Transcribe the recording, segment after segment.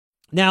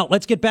Now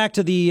let's get back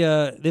to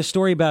the this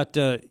story about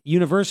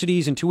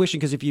universities and tuition,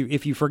 because if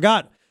you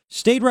forgot,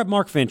 State Rep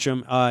Mark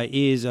Finchem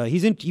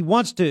he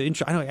wants to.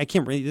 I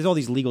can't. There's all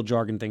these legal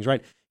jargon things,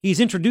 right? He's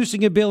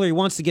introducing a bill, or he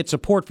wants to get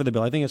support for the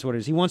bill. I think that's what it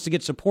is. He wants to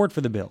get support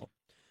for the bill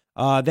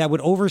that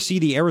would oversee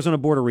the Arizona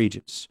Board of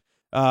Regents.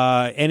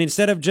 And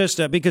instead of just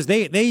because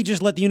they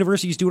just let the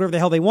universities do whatever the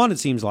hell they want, it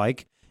seems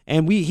like,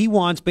 and he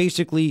wants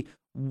basically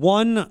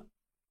one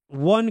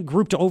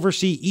group to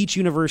oversee each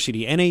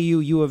university, NAU,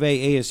 U of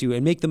A, ASU,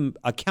 and make them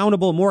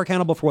more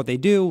accountable for what they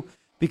do,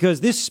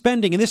 because this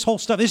spending and this whole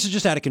stuff, this is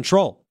just out of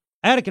control.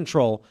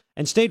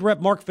 And State Rep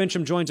Mark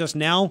Finchem joins us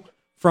now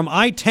from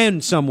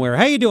I-10 somewhere.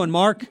 How you doing,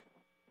 Mark?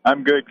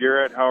 I'm good,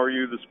 Garrett. How are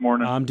you this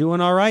morning? I'm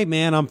doing all right,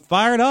 man. I'm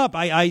fired up.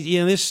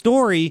 This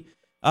story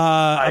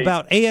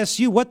about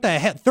ASU, what the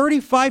heck?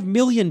 $35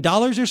 million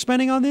they're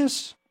spending on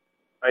this?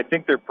 I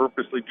think they're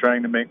purposely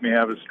trying to make me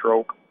have a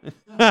stroke.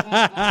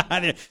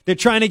 They're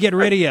trying to get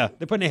rid of you.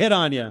 They're putting a hit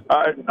on you.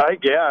 I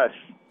guess.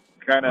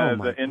 Kind of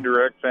the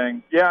indirect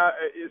thing. Yeah,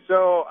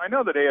 so I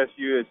know that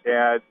ASU has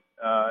had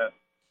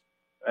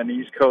an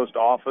East Coast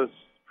office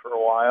for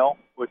a while,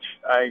 which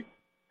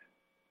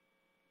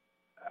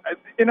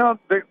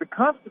the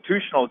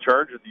constitutional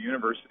charge of the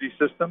university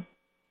system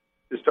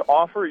is to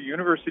offer a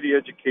university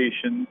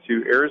education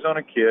to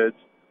Arizona kids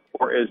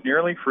for as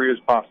nearly free as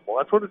possible.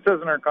 That's what it says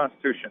in our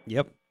Constitution.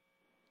 Yep.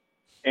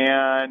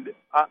 And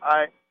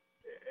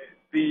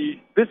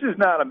this is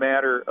not a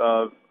matter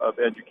of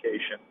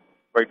education,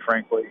 quite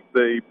frankly.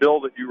 The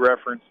bill that you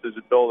referenced is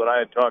a bill that I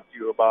had talked to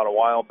you about a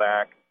while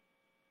back.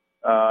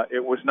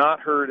 It was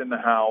not heard in the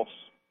House.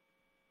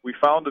 We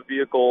found a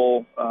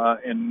vehicle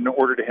in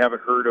order to have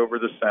it heard over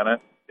the Senate.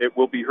 It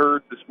will be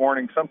heard this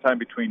morning sometime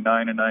between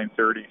 9 and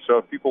 9:30. So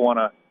if people want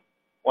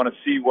to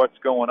see what's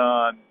going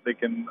on, they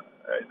can.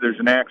 There's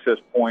an access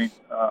point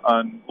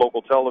on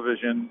local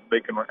television.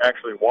 They can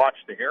actually watch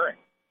the hearing.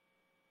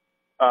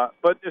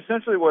 But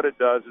essentially what it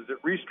does is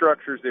it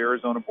restructures the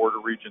Arizona Board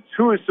of Regents,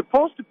 who is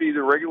supposed to be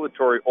the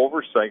regulatory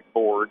oversight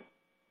board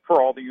for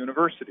all the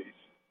universities.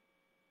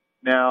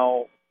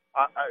 Now,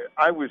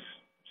 I was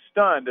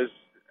stunned,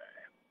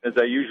 as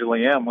I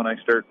usually am when I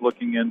start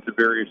looking into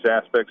various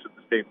aspects of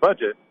the state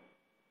budget.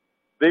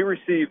 They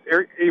receive,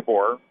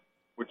 ABOR,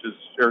 which is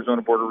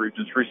Arizona Board of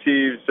Regents,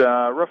 receives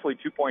roughly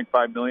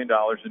 $2.5 million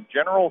in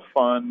general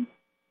fund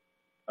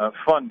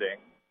funding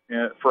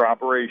for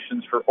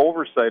operations for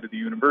oversight of the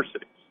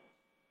universities.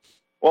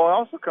 Well, I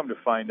also come to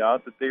find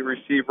out that they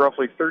receive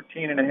roughly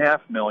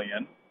 $13.5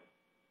 million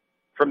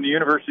from the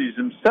universities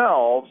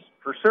themselves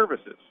for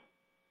services.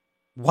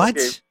 What?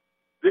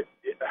 Okay.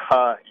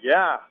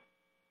 Yeah.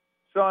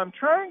 So I'm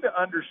trying to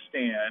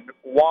understand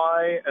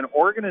why an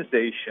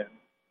organization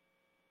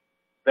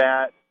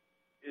that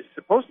is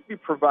supposed to be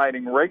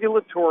providing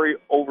regulatory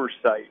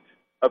oversight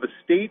of a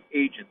state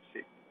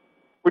agency,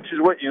 which is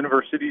what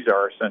universities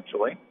are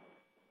essentially,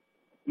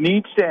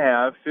 needs to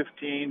have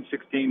 $15,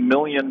 $16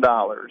 million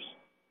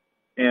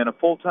and a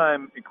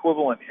full-time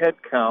equivalent head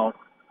count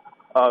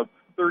of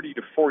 30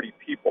 to 40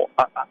 people.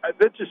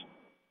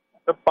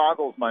 That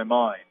boggles my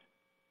mind.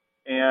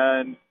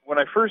 And when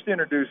I first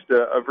introduced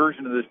a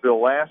version of this bill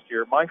last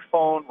year, my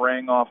phone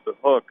rang off the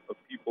hook of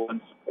people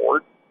in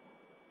support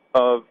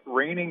of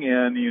reining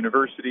in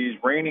universities,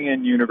 reining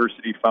in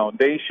university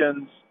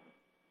foundations.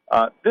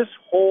 This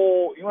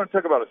whole, you want to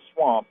talk about a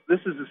swamp, this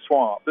is a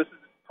swamp. This is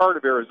part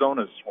of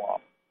Arizona's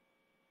swamp,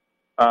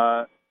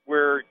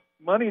 where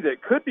money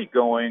that could be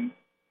going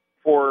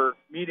for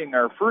meeting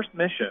our first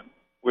mission,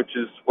 which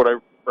is what I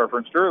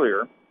referenced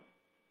earlier.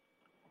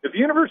 If the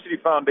University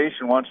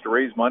Foundation wants to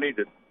raise money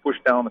to push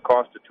down the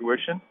cost of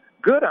tuition,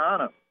 good on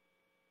them.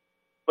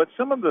 But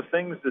some of the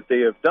things that they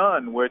have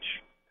done, which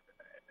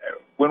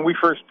when we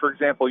first, for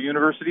example,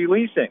 university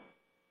leasing,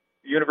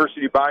 the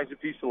university buys a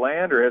piece of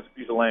land or has a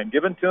piece of land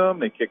given to them,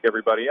 they kick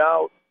everybody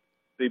out,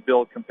 they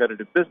build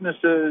competitive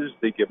businesses,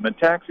 they give them a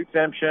tax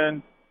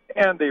exemption,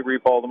 and they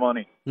reap all the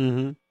money.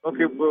 Mm-hmm.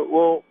 Okay,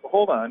 well,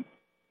 hold on.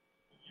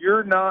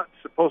 You're not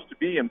supposed to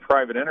be in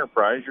private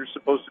enterprise. You're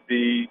supposed to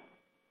be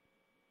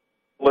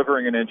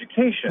delivering an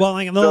education. Well,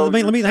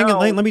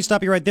 let me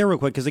stop you right there real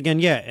quick, because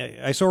again,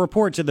 I saw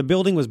reports that the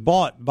building was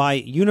bought by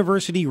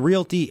University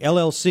Realty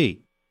LLC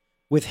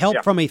with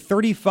help from a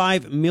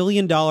 $35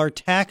 million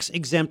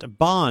tax-exempt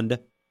bond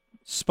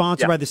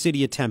sponsored by the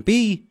city of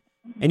Tempe,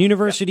 and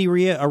University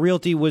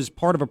Realty was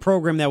part of a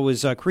program that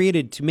was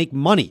created to make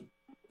money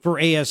for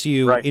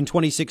ASU in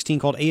 2016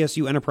 called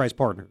ASU Enterprise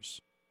Partners.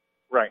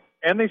 Right.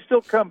 And they still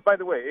come, by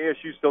the way,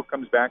 ASU still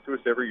comes back to us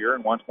every year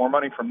and wants more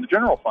money from the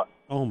general fund.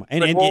 Oh, my.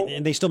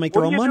 And they still make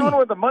their own money. What are you doing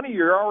with the money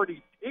you're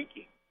already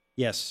taking?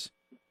 Yes.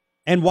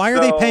 And why are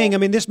they paying? I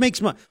mean, this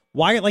makes money.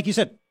 Why, like you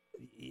said,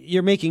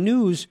 you're making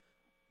news.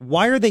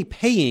 Why are they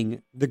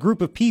paying the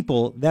group of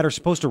people that are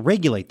supposed to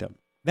regulate them?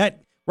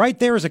 That right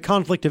there is a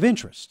conflict of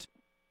interest.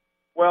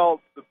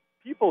 Well, the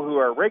people who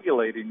are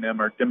regulating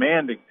them are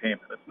demanding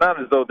payment. It's not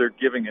as though they're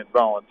giving it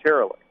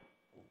voluntarily.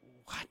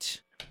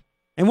 What?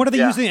 And what are they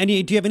using? And do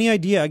you have any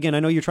idea? Again, I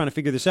know you're trying to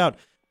figure this out.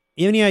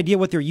 You have any idea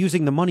what they're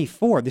using the money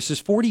for? This is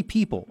 40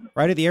 people,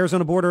 right, at the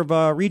Arizona Board of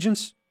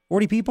Regents?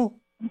 40 people?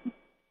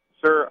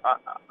 Sir,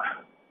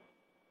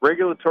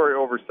 regulatory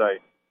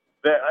oversight.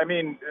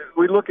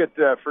 We look at,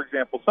 for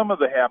example, some of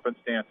the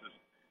happenstances.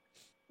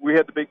 We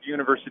had the big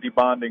university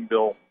bonding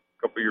bill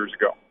a couple years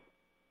ago.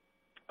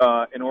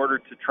 In order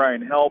to try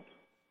and help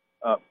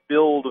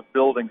build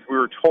buildings, we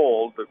were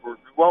told that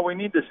we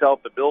need this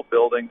help to build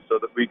buildings so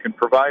that we can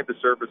provide the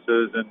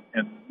services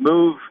and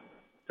move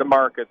to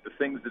market the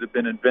things that have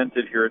been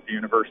invented here at the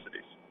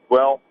universities.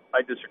 Well,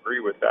 I disagree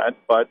with that,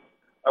 but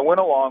I went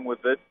along with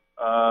it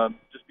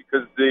just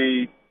because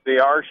they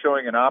are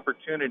showing an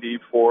opportunity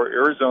for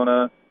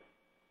Arizona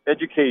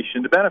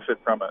education to benefit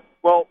from it.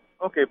 Well,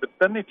 okay, but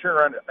then they turn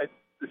around.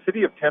 The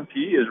city of Tempe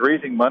is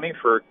raising money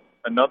for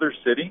another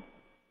city.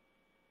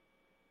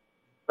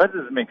 That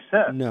doesn't make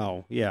sense.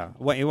 No, yeah.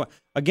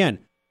 Again,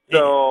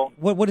 so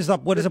what is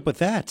up? What is up with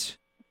that?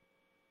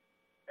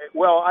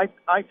 Well,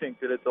 I think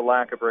that it's a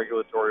lack of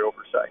regulatory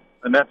oversight,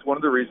 and that's one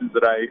of the reasons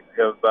that I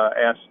have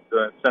asked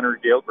Senator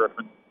Gail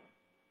Griffin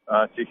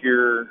to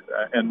hear,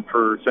 and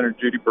for Senator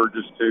Judy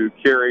Burgess to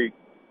carry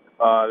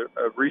a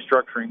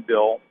restructuring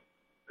bill.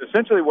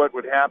 Essentially, what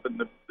would happen?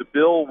 The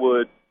bill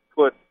would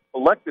put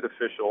elected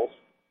officials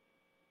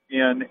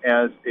in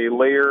as a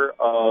layer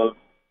of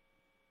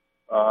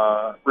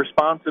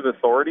responsive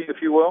authority,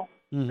 if you will,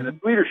 and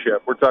it's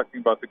leadership. We're talking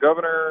about the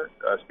governor,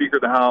 Speaker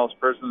of the House,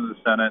 President of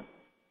the Senate,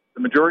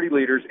 the majority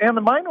leaders, and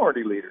the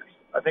minority leaders.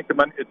 I think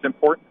it's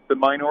important that the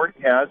minority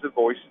has a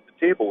voice at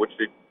the table, which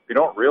they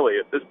don't really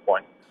at this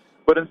point.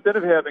 But instead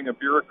of having a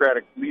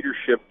bureaucratic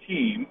leadership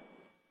team,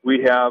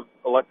 we have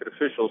elected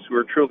officials who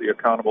are truly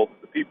accountable to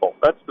the people.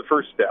 That's the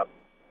first step.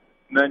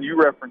 And then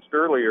you referenced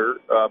earlier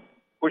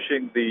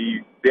pushing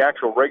the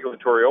actual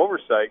regulatory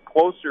oversight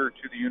closer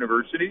to the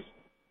universities.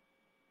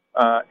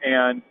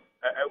 And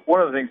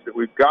one of the things that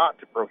we've got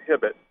to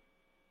prohibit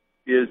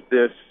is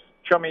this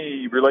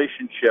chummy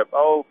relationship.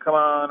 Oh, come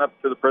on up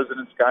to the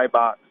president's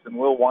skybox and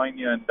we'll wine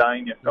you and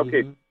dine you.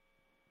 Okay,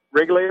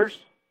 regulators,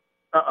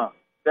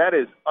 that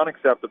is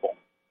unacceptable.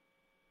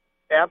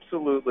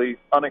 Absolutely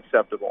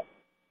unacceptable.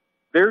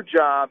 Their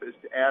job is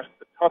to ask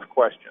the tough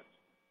questions.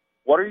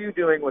 What are you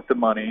doing with the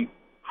money?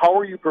 How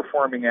are you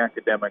performing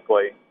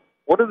academically?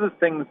 What are the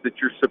things that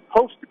you're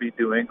supposed to be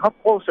doing? How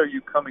close are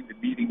you coming to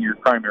meeting your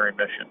primary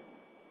mission?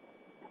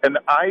 And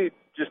I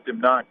just am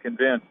not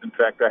convinced. In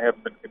fact, I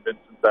haven't been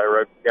convinced since I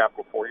arrived at the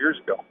Capitol 4 years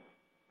ago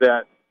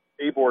that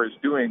ABOR is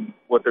doing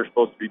what they're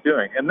supposed to be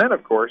doing. And then,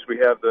 of course, we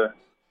have the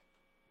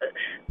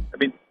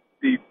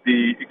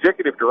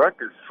executive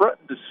director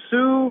threatened to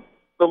sue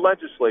the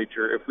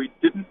legislature if we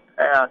didn't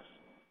pass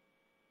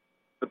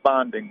the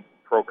bonding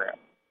program.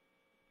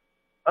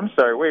 I'm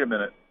sorry, wait a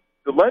minute.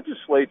 The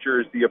legislature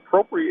is the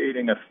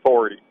appropriating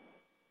authority.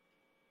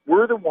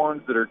 We're the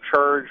ones that are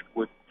charged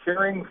with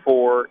caring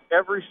for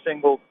every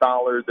single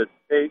dollar that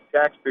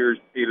taxpayers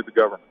pay to the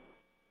government.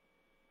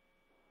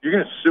 You're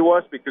going to sue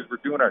us because we're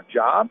doing our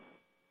job?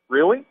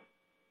 Really?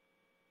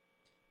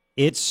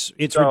 It's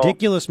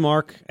ridiculous,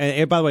 Mark.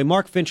 And by the way,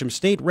 Mark Finchem,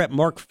 State Rep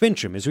Mark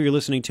Finchem is who you're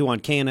listening to on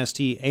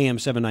KNST AM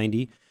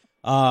 790.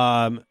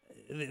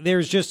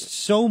 There's just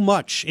so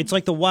much. It's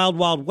like the wild,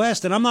 wild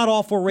west, and I'm not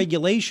all for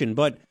regulation,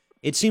 but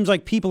it seems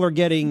like people are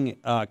getting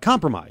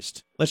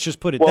compromised. Let's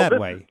just put it that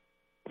way.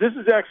 This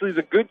is actually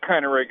the good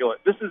kind of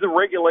regulation. This is a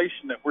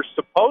regulation that we're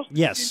supposed to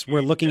Yes,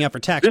 we're looking out for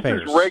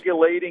taxpayers. This is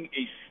regulating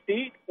a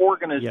state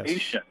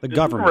organization. Yes, the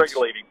government. This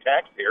isn't regulating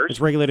taxpayers. It's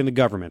regulating the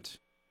government.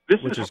 This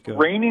is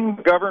reining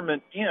the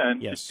government in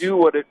to do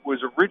what it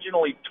was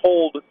originally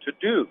told to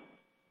do.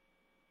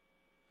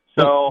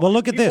 So well,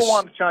 look at people this.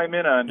 Want to chime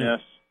in on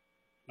this.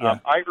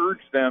 I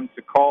urge them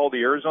to call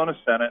the Arizona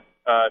Senate.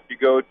 If you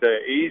go to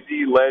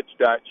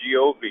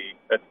azleg.gov,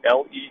 that's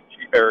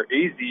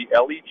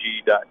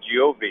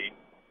azleg.gov,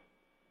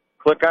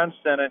 click on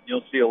Senate, and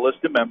you'll see a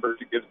list of members.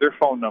 It gives their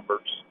phone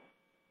numbers.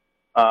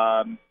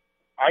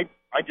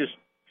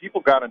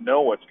 People got to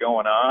know what's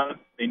going on.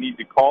 They need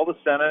to call the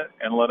Senate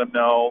and let them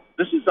know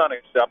this is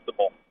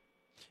unacceptable.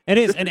 It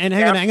is, and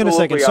hang on a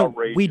second. So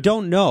outrageous. We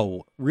don't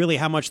know really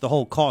how much the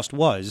whole cost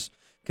was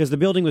because the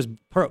building was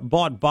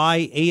bought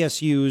by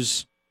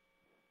ASU's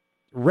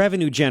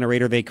revenue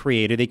generator they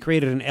created. They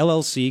created an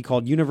LLC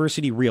called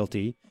University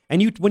Realty.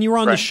 And when you were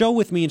on the show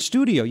with me in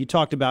studio, you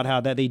talked about how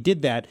that they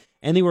did that,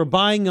 and they were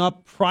buying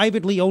up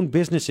privately owned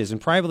businesses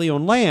and privately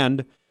owned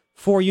land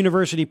for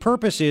university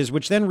purposes,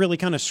 which then really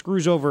kind of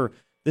screws over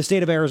the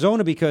state of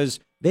Arizona because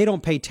they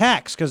don't pay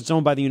tax because it's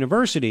owned by the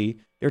university.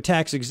 They're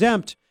tax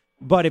exempt.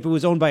 But if it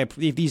was owned by if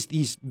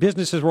these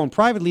businesses were owned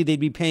privately, they'd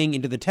be paying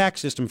into the tax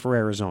system for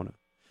Arizona.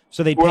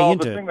 So they'd pay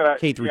into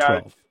K through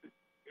 12.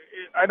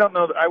 I don't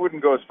know. I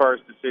wouldn't go as far as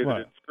to say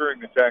that it's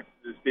screwing the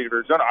state of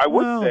Arizona. I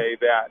would say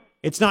that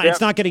it's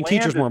not getting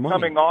teachers more money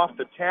coming off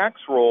the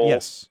tax roll.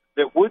 Yes.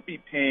 That would be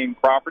paying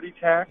property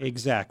tax.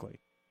 Exactly.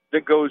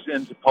 That goes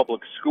into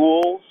public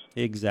schools.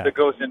 Exactly. That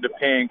goes into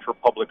paying for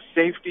public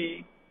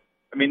safety.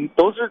 I mean,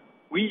 those are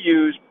we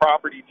use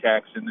property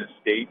tax in this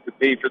state to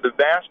pay for the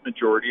vast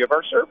majority of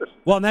our services.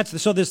 Well, and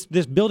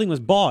this building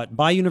was bought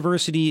by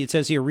University, it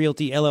says here,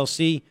 Realty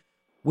LLC,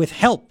 with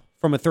help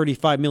from a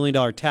 $35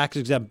 million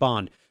tax-exempt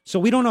bond. So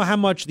we don't know how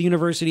much the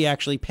university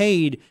actually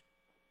paid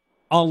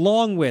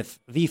along with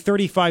the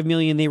 $35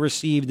 million they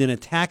received in a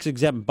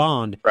tax-exempt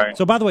bond. Right.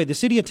 So, by the way, the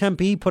city of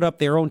Tempe put up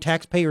their own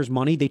taxpayers'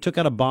 money. They took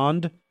out a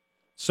bond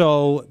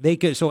so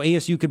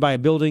ASU could buy a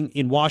building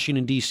in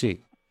Washington,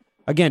 D.C.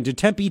 Again, do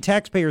Tempe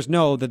taxpayers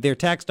know that their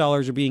tax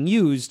dollars are being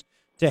used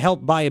to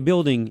help buy a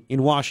building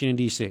in Washington,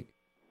 D.C.?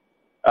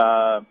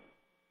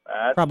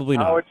 Probably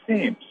not. How it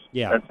seems.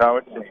 Yeah, that's how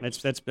it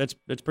seems.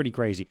 That's pretty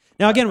crazy.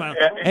 Now, again,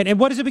 and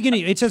what is the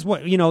beginning? It says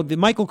what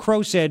Michael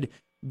Crow said.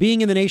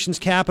 Being in the nation's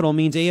capital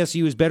means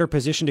ASU is better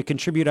positioned to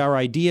contribute our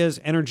ideas,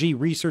 energy,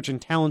 research,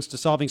 and talents to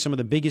solving some of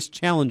the biggest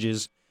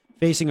challenges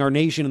facing our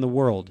nation and the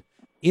world.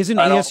 Isn't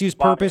ASU's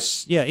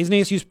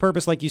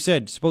purpose, like you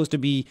said, supposed to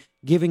be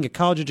giving a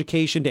college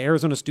education to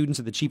Arizona students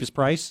at the cheapest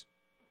price?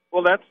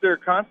 Well, that's their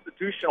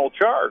constitutional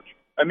charge.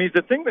 I mean,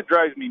 the thing that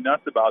drives me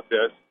nuts about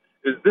this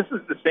is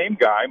the same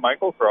guy,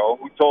 Michael Crow,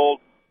 who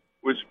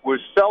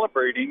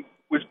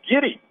was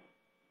giddy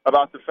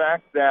about the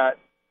fact that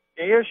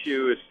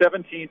ASU is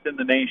 17th in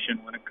the nation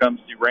when it comes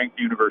to ranked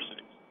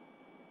universities.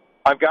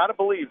 I've got to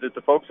believe that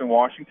the folks in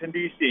Washington,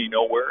 D.C.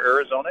 know where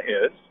Arizona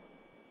is.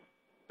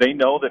 They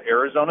know that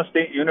Arizona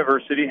State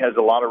University has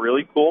a lot of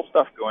really cool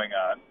stuff going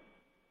on.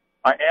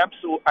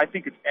 I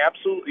think it's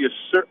absolutely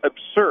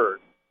absurd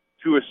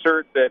to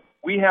assert that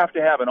we have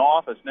to have an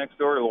office next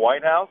door to the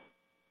White House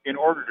in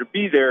order to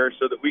be there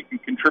so that we can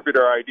contribute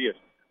our ideas.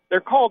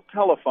 They're called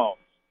telephones.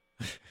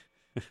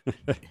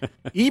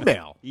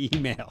 Email. You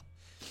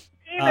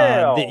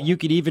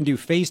could even do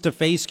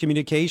face-to-face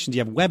communications.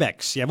 You have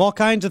WebEx. You have all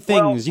kinds of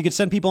things. Well, you could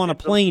send people on a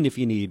plane if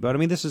you need. But, I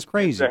mean, this is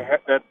crazy.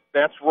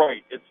 That's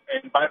right.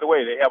 And, by the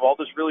way, they have all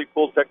this really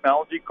cool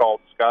technology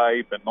called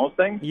Skype and those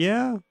things.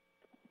 Yeah.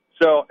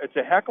 So it's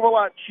a heck of a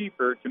lot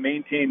cheaper to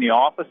maintain the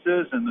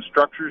offices and the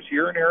structures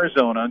here in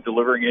Arizona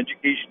delivering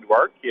education to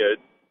our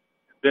kids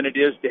than it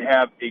is to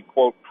have a,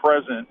 quote,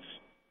 presence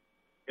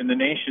in the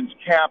nation's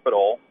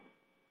capital.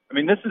 I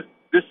mean, this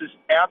is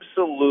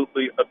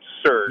absolutely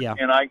absurd. Yeah.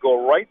 And I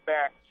go right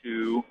back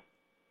to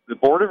the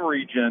Board of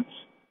Regents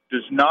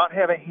does not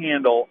have a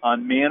handle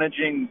on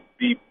managing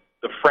the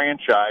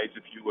franchise,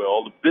 if you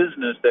will, the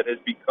business that has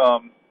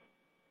become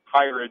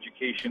higher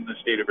education in the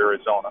state of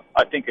Arizona.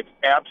 I think it's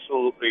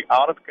absolutely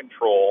out of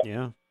control.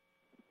 Yeah.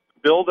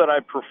 The bill that I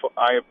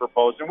have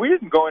proposed, and we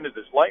didn't go into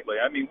this lightly.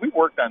 I mean, we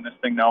worked on this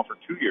thing now for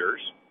 2 years,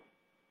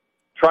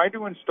 tried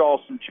to install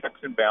some checks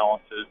and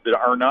balances that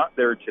are not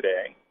there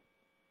today.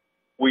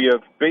 We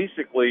have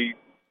basically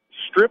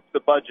stripped the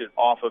budget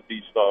off of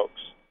these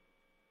folks,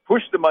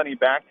 pushed the money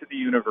back to the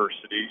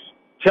universities,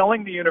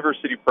 telling the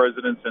university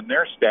presidents and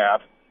their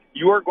staff,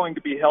 you are going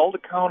to be held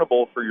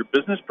accountable for your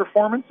business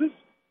performances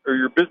or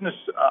your business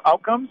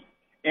outcomes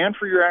and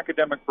for your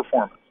academic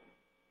performance.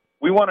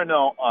 We want to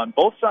know on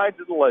both sides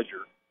of the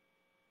ledger,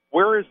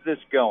 where is this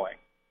going?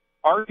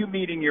 Are you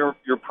meeting your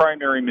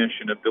primary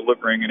mission of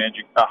delivering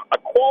a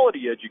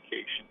quality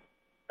education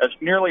as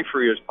nearly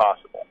free as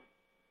possible?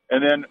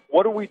 And then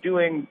what are we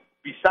doing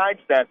besides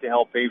that to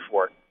help pay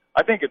for it?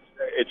 I think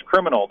it's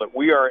criminal that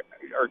we are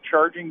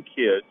charging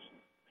kids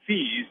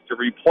fees to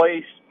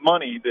replace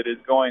money that is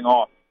going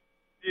off.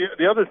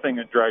 The other thing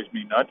that drives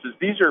me nuts is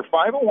these are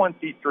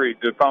 501c3,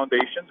 the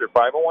foundations are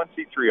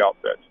 501c3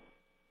 outfits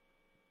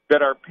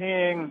that are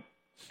paying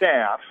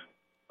staff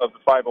of the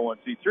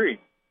 501c3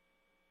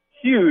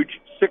 huge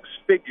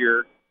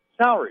six-figure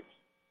salaries.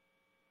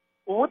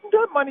 Well, wouldn't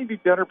that money be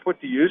better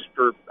put to use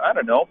for, I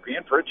don't know,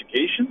 paying for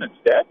education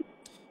instead?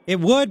 It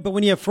would, but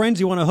when you have friends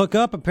you want to hook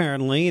up,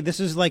 apparently,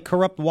 this is like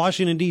corrupt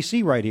Washington,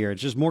 D.C. right here.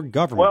 It's just more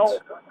government. Well,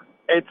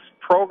 it's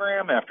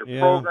program after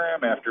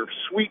program after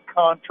sweet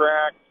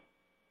contract.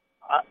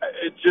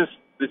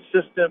 The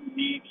system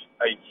needs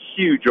a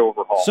huge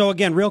overhaul. So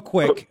again, real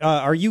quick,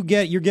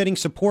 you're getting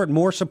support?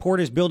 More support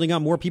is building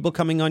up. More people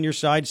coming on your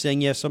side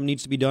saying yes, something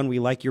needs to be done. We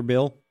like your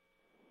bill.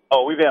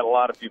 Oh, we've had a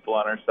lot of people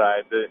on our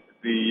side.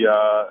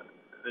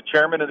 The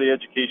chairman of the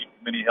education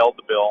committee held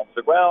the bill and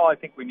said, "Well, I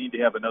think we need to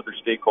have another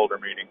stakeholder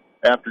meeting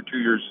after 2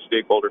 years of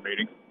stakeholder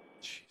meetings."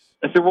 Jeez.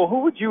 I said, "Well, who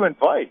would you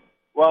invite?"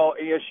 Well,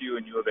 ASU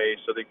and U of A,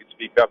 so they could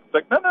speak up. It's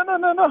like, no,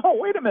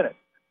 wait a minute.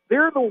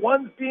 They're the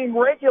ones being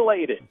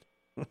regulated.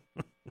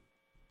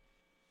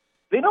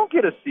 They don't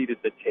get a seat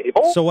at the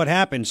table. So what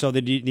happened? So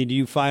did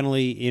you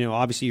finally,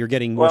 obviously you're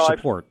getting more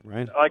support,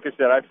 right? Like I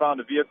said, I found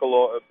a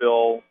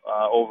bill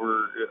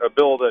over a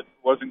bill that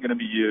wasn't going to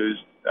be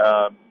used,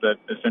 that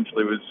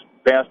essentially was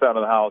passed out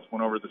of the House,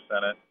 went over to the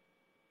Senate.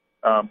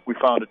 We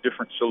found a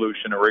different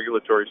solution, a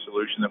regulatory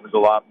solution that was a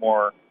lot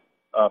more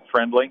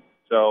friendly.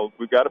 So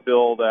we've got a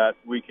bill that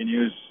we can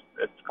use.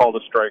 It's called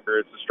a striker.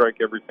 It's a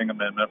strike everything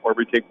amendment, where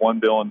we take one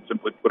bill and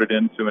simply put it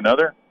into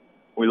another.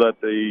 We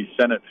let the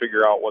Senate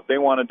figure out what they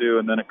want to do,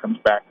 and then it comes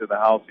back to the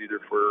House either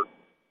for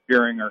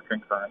hearing or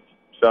concurrence.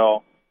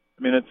 So,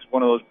 I mean, it's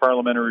one of those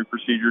parliamentary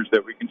procedures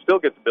that we can still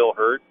get the bill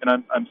heard,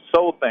 and I'm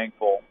so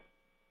thankful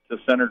to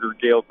Senator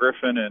Gail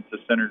Griffin and to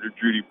Senator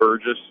Judy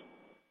Burgess.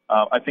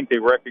 I think they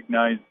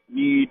recognize the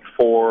need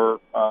for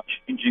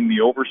changing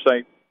the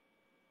oversight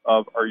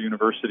of our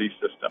university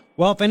system.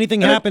 Well, if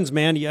anything happens,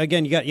 man, you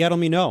got to let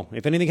me know.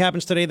 If anything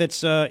happens today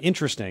that's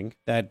interesting,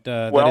 that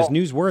is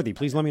newsworthy,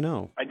 please let me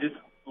know. I just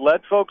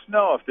let folks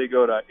know if they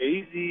go to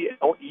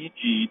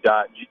azleg.gov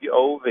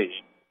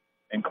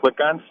and click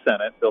on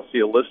Senate, they'll see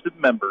a list of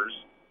members.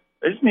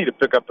 They just need to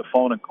pick up the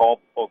phone and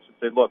call folks and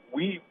say, look,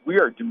 we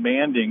are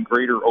demanding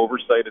greater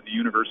oversight of the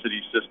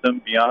university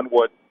system beyond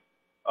what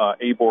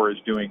ABOR is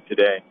doing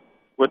today.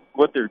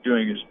 What they're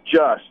doing is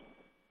just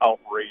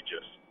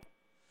outrageous.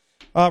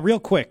 Real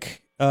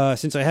quick,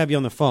 since I have you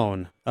on the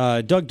phone,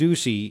 Doug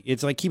Ducey,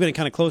 it's like keeping it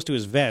kind of close to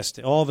his vest.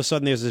 All of a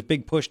sudden, there's this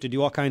big push to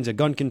do all kinds of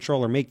gun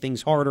control or make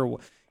things harder.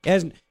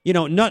 As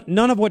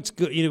none of what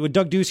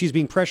Doug Ducey is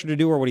being pressured to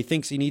do or what he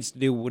thinks he needs to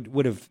do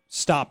would have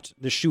stopped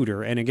the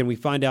shooter. And again, we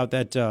find out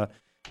that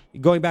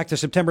going back to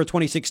September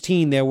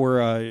 2016, there were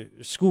a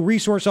school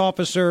resource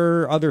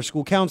officer, other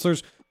school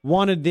counselors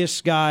wanted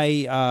this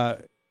guy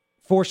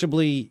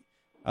forcibly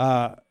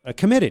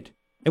committed.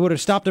 It would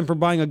have stopped him from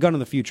buying a gun in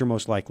the future,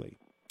 most likely.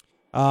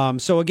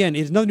 So again,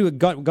 it's nothing to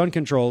do with gun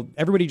control.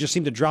 Everybody just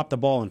seemed to drop the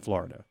ball in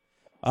Florida.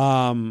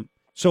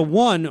 So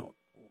one,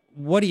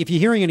 if you're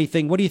hearing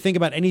anything, what do you think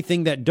about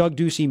anything that Doug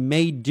Ducey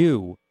may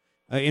do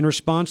in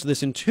response to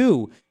this? And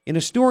two, in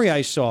a story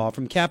I saw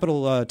from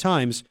Capital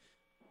Times,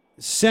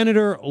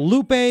 Senator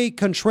Lupe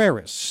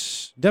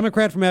Contreras,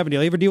 Democrat from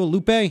Avondale. You ever deal with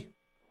Lupe?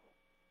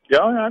 Yeah,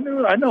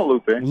 I know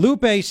Lupe.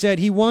 Lupe said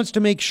he wants to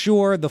make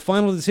sure the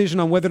final decision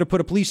on whether to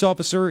put a police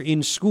officer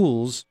in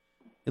schools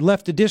it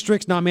left to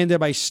districts not mandated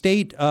by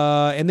state.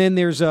 And then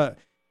there's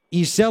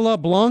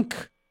Isela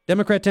Blanc,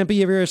 Democrat Tempe.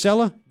 You ever hear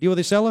Isela? Deal with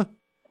Isela?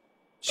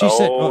 She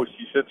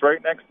sits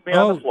right next to me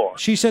on the floor.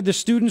 She said the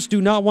students do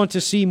not want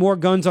to see more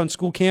guns on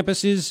school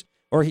campuses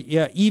or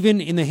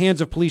even in the hands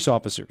of police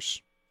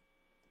officers.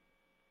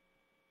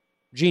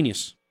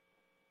 Genius.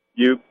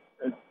 You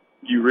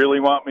really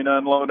want me to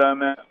unload on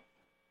that?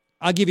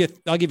 I'll give you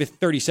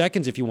 30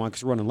 seconds if you want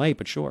because we're running late,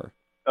 but sure.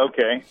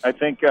 Okay. I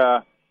think,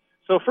 so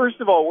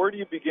first of all, where do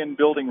you begin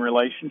building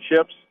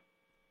relationships?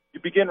 You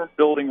begin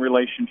building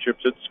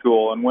relationships at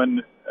school. And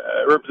when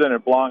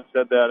Representative Blanc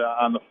said that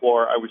on the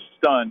floor, I was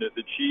stunned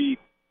that she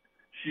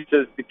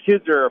says the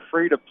kids are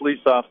afraid of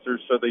police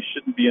officers, so they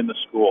shouldn't be in the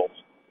schools.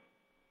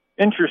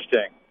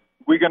 Interesting.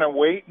 We're going to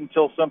wait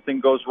until something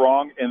goes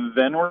wrong, and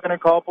then we're going to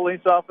call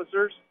police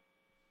officers?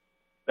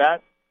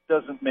 That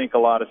doesn't make a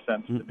lot of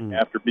sense to me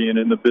after being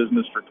in the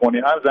business for 20.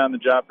 I was on the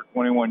job for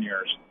 21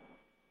 years.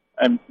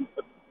 And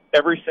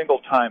every single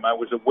time I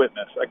was a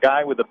witness, a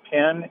guy with a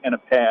pen and a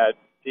pad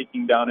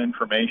taking down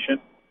information,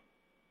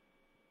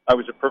 I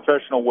was a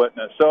professional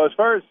witness. So as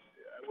far as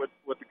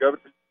what the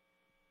government,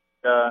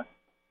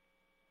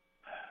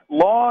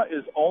 law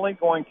is only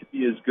going to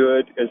be as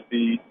good as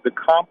the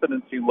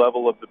competency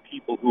level of the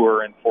people who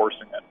are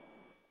enforcing it.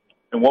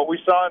 And what we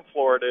saw in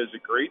Florida is a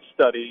great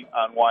study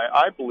on why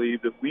I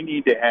believe that we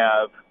need to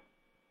have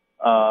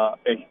a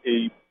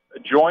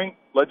joint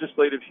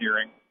legislative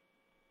hearing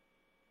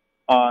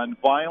on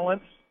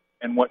violence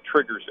and what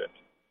triggers it.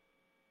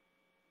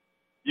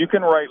 You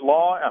can write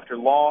law after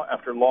law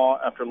after law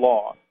after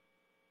law,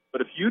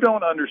 but if you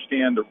don't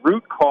understand the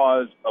root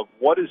cause of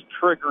what is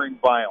triggering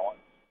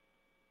violence,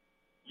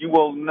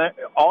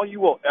 all you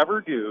will ever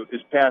do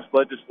is pass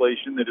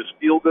legislation that is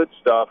feel-good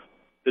stuff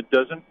that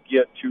doesn't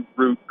get to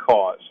root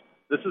cause.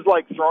 This is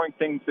like throwing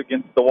things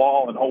against the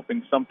wall and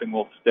hoping something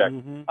will stick.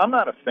 I'm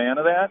not a fan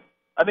of that.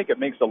 I think it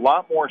makes a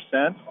lot more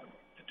sense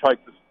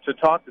to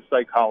talk to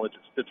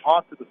psychologists, to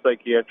talk to the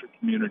psychiatric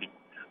community,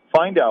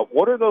 find out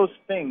what are those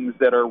things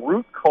that are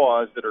root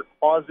cause that are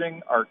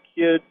causing our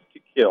kids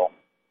to kill.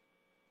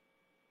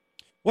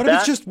 What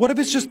if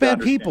it's just bad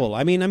people?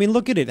 I mean,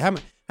 look at it. How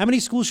many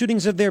school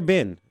shootings have there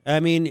been? I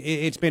mean,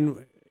 it's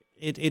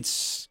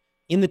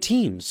in the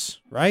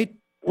teens, right?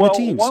 Well,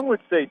 one would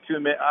say too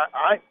many.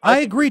 I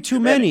agree, too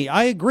many.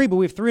 I agree, but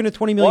we have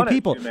 320 million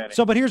people.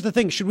 So, but here's the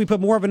thing: should we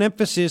put more of an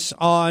emphasis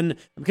on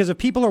because if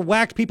people are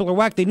whacked, people are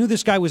whacked. They knew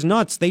this guy was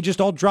nuts. They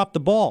just all dropped the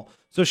ball.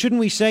 So,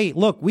 shouldn't we say,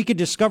 look, we could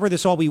discover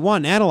this all we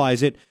want, and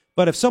analyze it,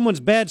 but if someone's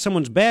bad,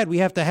 someone's bad. We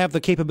have to have the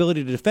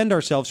capability to defend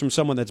ourselves from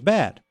someone that's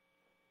bad.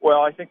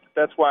 Well, I think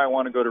that's why I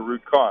want to go to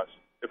root cause.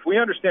 If we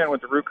understand what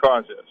the root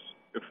cause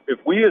is, if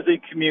we as a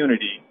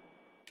community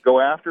go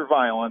after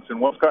violence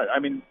and look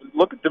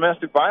at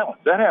domestic violence.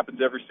 That happens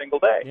every single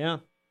day. Yeah,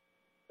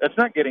 that's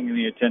not getting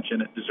the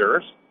attention it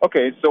deserves.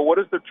 Okay, so what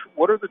are the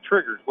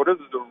triggers? What are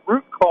the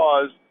root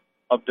cause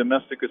of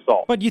domestic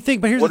assault? But here's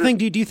the thing: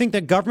 do you think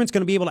that government's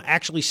going to be able to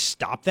actually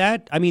stop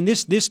that? I mean,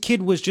 this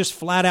kid was just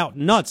flat out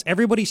nuts.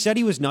 Everybody said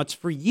he was nuts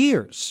for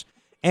years,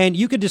 and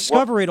you could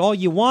discover it all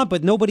you want,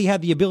 but nobody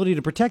had the ability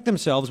to protect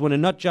themselves when a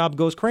nut job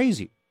goes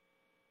crazy.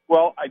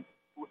 Well,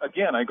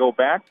 I go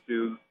back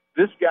to.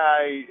 This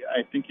guy,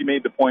 I think you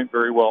made the point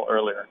very well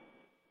earlier.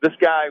 This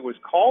guy was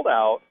called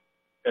out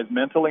as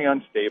mentally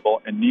unstable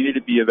and needed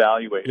to be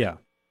evaluated. Yeah.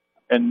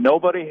 And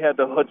nobody had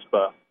the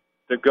chutzpah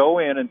to go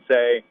in and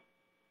say,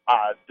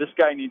 this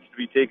guy needs to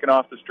be taken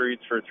off the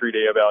streets for a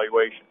 3-day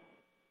evaluation.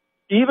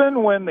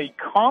 Even when the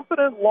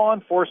competent law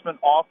enforcement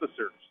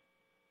officers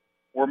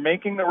were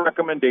making the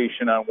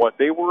recommendation on what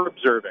they were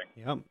observing,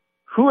 Yep.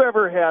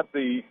 whoever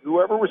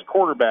was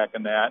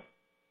quarterbacking that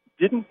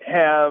didn't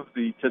have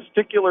the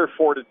testicular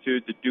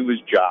fortitude to do his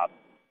job.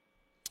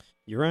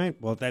 You're right.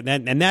 Well,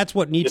 and that's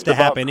what needs It's to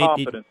about happen.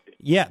 competency.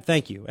 Yeah,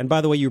 thank you. And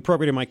by the way, you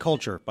appropriated my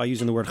culture by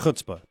using the word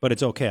chutzpah, but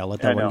it's okay. I'll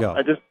let that one go.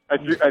 I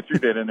threw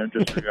that in there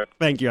just for you.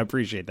 Thank you. I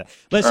appreciate that.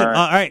 Listen, all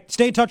right,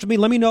 stay in touch with me.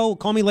 Let me know.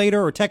 Call me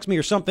later or text me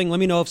or something. Let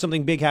me know if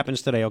something big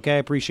happens today, okay? I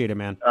appreciate it,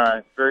 man. All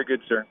right. Very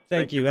good, sir.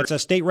 Thank you. That's a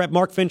State Rep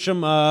Mark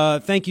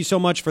Finchem. Thank you so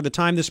much for the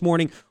time this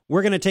morning.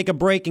 We're going to take a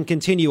break and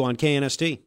continue on KNST.